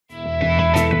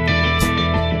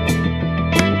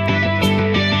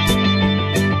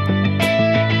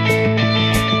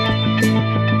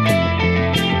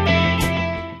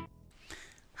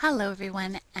Hello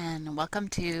everyone, and welcome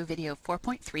to video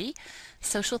 4.3,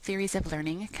 Social Theories of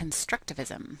Learning,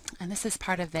 Constructivism. And this is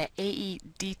part of the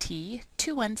AEDT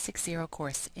 2160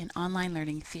 course in Online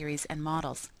Learning Theories and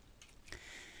Models.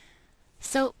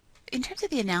 So in terms of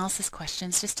the analysis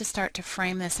questions, just to start to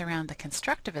frame this around the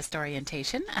constructivist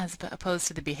orientation as opposed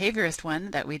to the behaviorist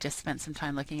one that we just spent some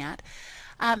time looking at,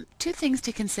 two things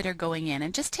to consider going in,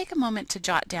 and just take a moment to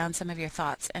jot down some of your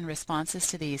thoughts and responses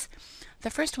to these.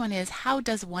 The first one is, how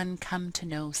does one come to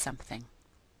know something?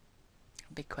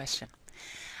 Big question.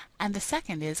 And the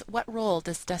second is, what role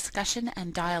does discussion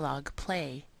and dialogue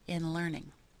play in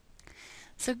learning?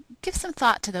 So give some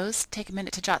thought to those, take a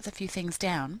minute to jot a few things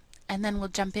down, and then we'll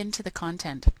jump into the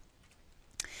content.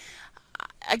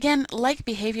 Again, like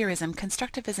behaviorism,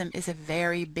 constructivism is a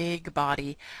very big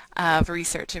body of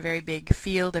research, a very big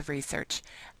field of research.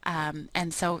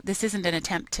 And so this isn't an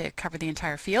attempt to cover the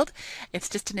entire field. It's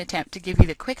just an attempt to give you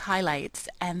the quick highlights,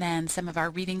 and then some of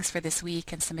our readings for this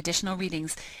week and some additional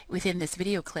readings within this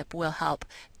video clip will help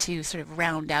to sort of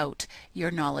round out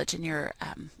your knowledge and your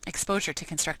exposure to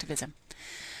constructivism.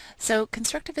 So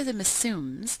constructivism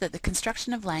assumes that the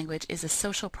construction of language is a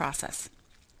social process.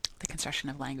 The construction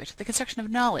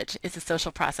of knowledge is a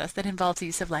social process that involves the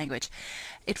use of language.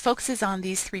 It focuses on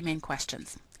these three main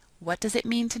questions. What does it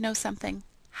mean to know something?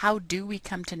 How do we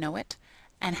come to know it?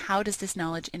 And how does this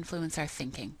knowledge influence our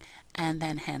thinking? And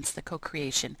then hence the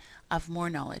co-creation of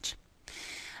more knowledge.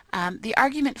 The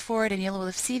argument for it, and you will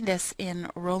have seen this in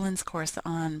Roland's course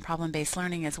on problem-based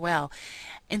learning as well,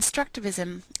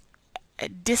 instructivism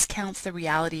discounts the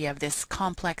reality of this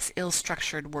complex,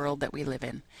 ill-structured world that we live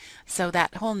in. So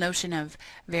that whole notion of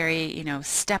very,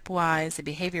 stepwise, a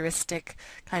behavioristic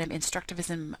kind of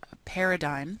instructivism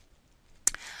paradigm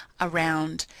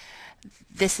around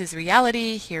this is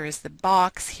reality, here is the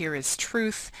box, here is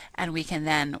truth, and we can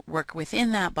then work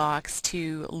within that box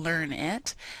to learn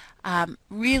it,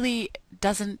 really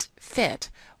doesn't fit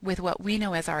with what we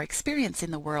know as our experience in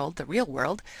the world, the real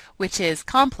world, which is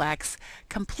complex,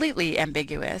 completely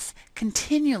ambiguous,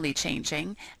 continually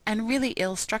changing, and really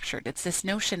ill-structured. It's this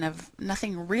notion of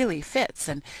nothing really fits,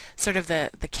 and sort of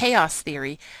the chaos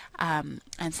theory and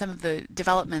some of the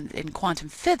development in quantum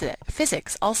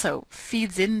physics also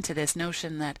feeds into this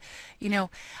notion that,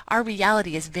 our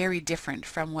reality is very different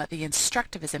from what the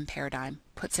instructivism paradigm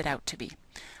puts it out to be.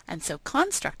 And so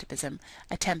constructivism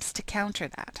attempts to counter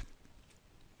that.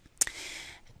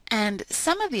 And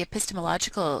some of the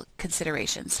epistemological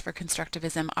considerations for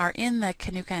constructivism are in the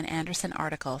Kanuka and Anderson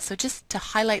article. So just to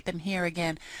highlight them here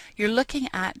again, you're looking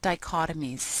at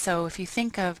dichotomies. So if you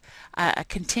think of a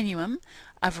continuum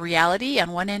of reality,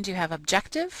 on one end you have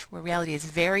objective, where reality is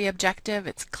very objective,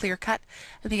 it's clear-cut.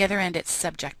 On the other end it's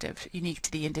subjective, unique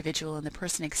to the individual and the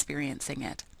person experiencing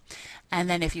it. And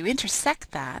then if you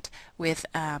intersect that with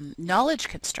knowledge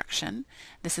construction,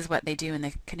 this is what they do in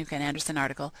the Kanuka and Anderson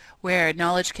article, where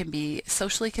knowledge can be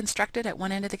socially constructed at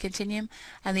one end of the continuum,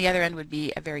 and the other end would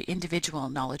be a very individual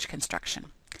knowledge construction.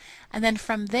 And then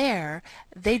from there,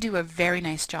 they do a very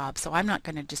nice job. So I'm not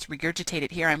going to just regurgitate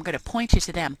it here. I'm going to point you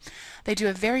to them. They do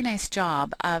a very nice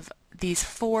job of these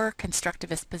four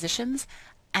constructivist positions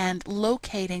and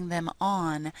locating them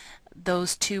on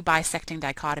those two bisecting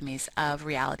dichotomies of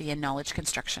reality and knowledge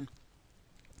construction.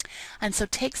 And so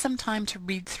take some time to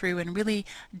read through and really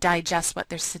digest what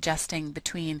they're suggesting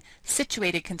between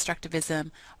situated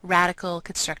constructivism, radical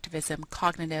constructivism,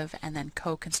 cognitive, and then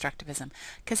co-constructivism,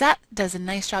 because that does a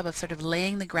nice job of sort of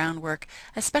laying the groundwork,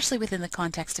 especially within the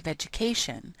context of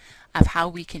education, of how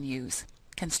we can use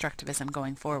constructivism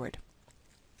going forward.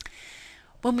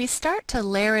 When we start to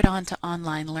layer it onto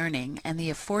online learning and the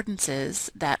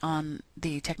affordances that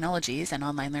the technologies and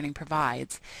online learning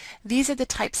provides, these are the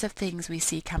types of things we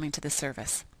see coming to the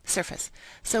surface.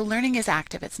 So learning is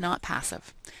active, it's not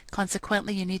passive.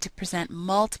 Consequently, you need to present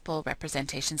multiple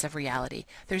representations of reality.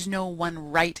 There's no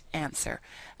one right answer.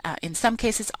 In some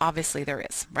cases, obviously there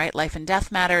is, right? Life and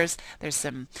death matters. There's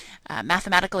some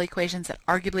mathematical equations that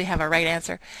arguably have a right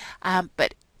answer.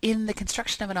 But in the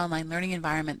construction of an online learning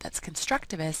environment that's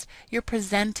constructivist, you're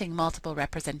presenting multiple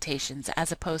representations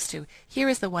as opposed to, here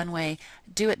is the one way,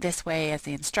 do it this way as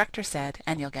the instructor said,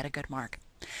 and you'll get a good mark.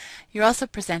 You're also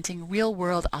presenting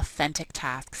real-world authentic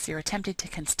tasks. You're attempting to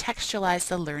contextualize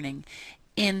the learning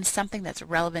in something that's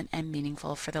relevant and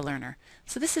meaningful for the learner.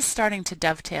 So this is starting to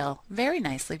dovetail very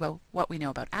nicely with what we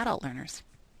know about adult learners.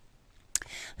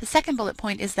 The second bullet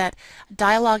point is that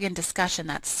dialogue and discussion,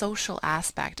 that social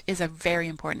aspect, is a very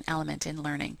important element in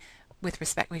learning. with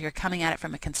respect when you're coming at it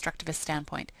from a constructivist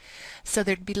standpoint. So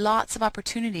there'd be lots of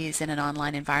opportunities in an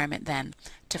online environment then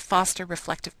to foster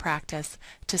reflective practice,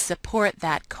 to support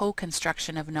that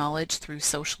co-construction of knowledge through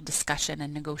social discussion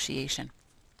and negotiation.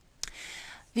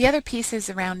 The other piece is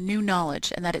around new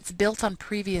knowledge and that it's built on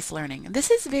previous learning. This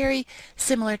is very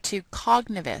similar to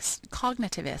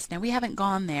cognitivist. Now, we haven't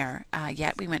gone there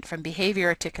yet. We went from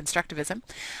behavior to constructivism.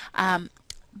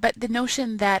 But the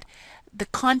notion that the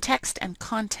context and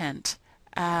content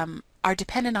are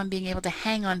dependent on being able to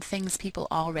hang on things people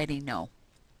already know.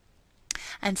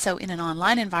 And so in an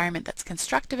online environment that's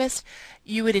constructivist,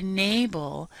 you would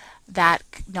enable that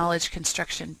knowledge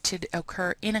construction to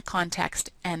occur in a context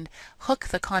and hook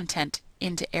the content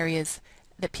into areas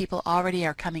that people already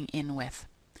are coming in with.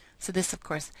 So this, of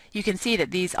course, you can see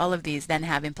that all of these then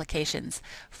have implications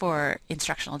for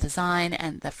instructional design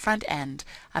and the front end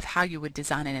of how you would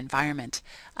design an environment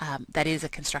that is a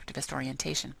constructivist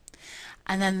orientation.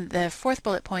 And then the fourth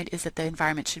bullet point is that the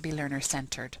environment should be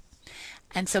learner-centered.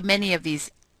 And so many of these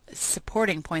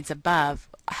supporting points above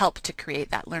help to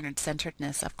create that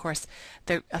learner-centeredness. Of course,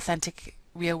 the authentic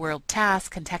real-world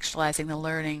task, contextualizing the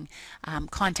learning,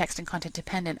 context and content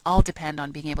dependent, all depend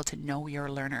on being able to know your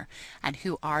learner and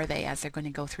who are they as they're going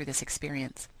to go through this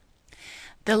experience.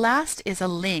 The last is a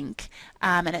link,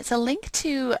 and it's a link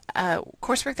to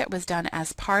coursework that was done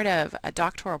as part of a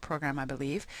doctoral program, I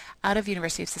believe, out of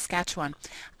University of Saskatchewan.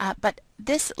 But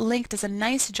this link does a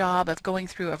nice job of going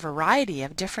through a variety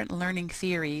of different learning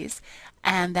theories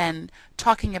and then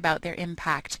talking about their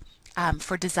impact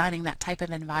for designing that type of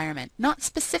environment. Not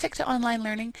specific to online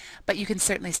learning, but you can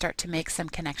certainly start to make some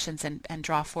connections and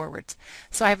draw forwards.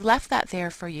 So I've left that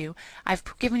there for you. I've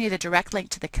given you the direct link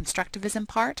to the constructivism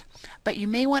part, but you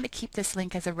may want to keep this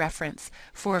link as a reference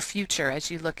for future as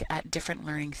you look at different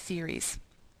learning theories.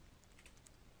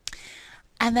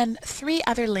 And then 3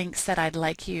 other links that I'd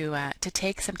like you to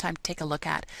take some time to take a look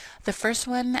at. The first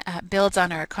one builds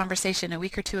on our conversation a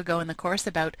week or 2 ago in the course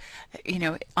about,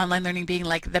 online learning being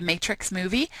like the Matrix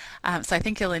movie. So I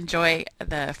think you'll enjoy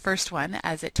the first one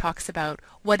as it talks about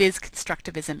what is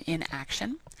constructivism in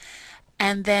action.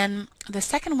 And then the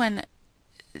second one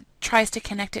tries to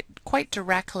connect it quite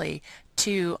directly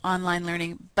to online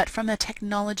learning, but from the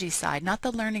technology side, not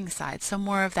the learning side, so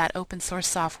more of that open source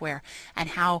software and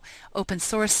how open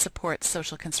source supports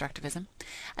social constructivism.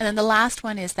 And then the last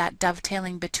one is that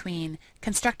dovetailing between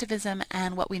constructivism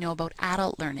and what we know about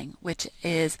adult learning, which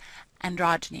is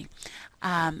andragogy,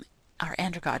 or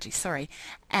andragogy, sorry.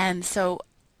 And so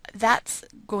that's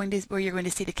where you're going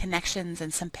to see the connections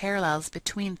and some parallels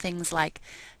between things like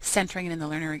centering it in the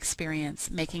learner experience,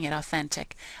 making it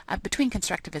authentic, between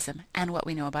constructivism and what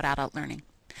we know about adult learning.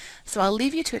 So I'll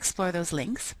leave you to explore those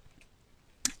links.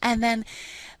 And then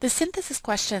the synthesis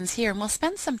questions here, and we'll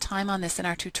spend some time on this in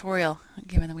our tutorial,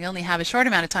 given that we only have a short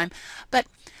amount of time, but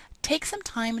take some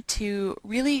time to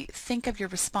really think of your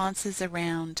responses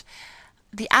around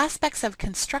the aspects of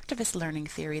constructivist learning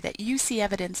theory that you see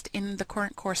evidenced in the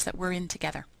current course that we're in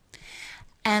together.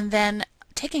 And then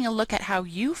taking a look at how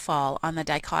you fall on the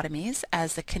dichotomies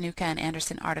as the Kanuka and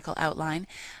Anderson article outline,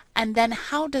 and then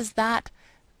how does that,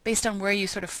 based on where you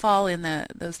sort of fall in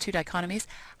those 2 dichotomies,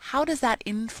 how does that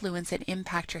influence and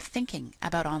impact your thinking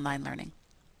about online learning?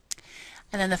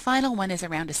 And then the final one is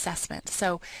around assessment.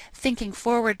 So thinking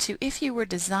forward to if you were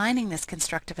designing this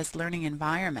constructivist learning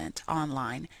environment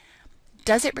online,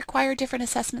 does it require different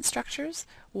assessment structures?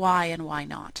 Why and why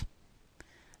not?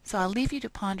 So I'll leave you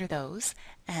to ponder those,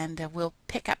 and we'll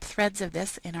pick up threads of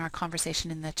this in our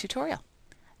conversation in the tutorial.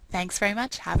 Thanks very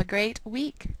much. Have a great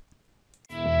week.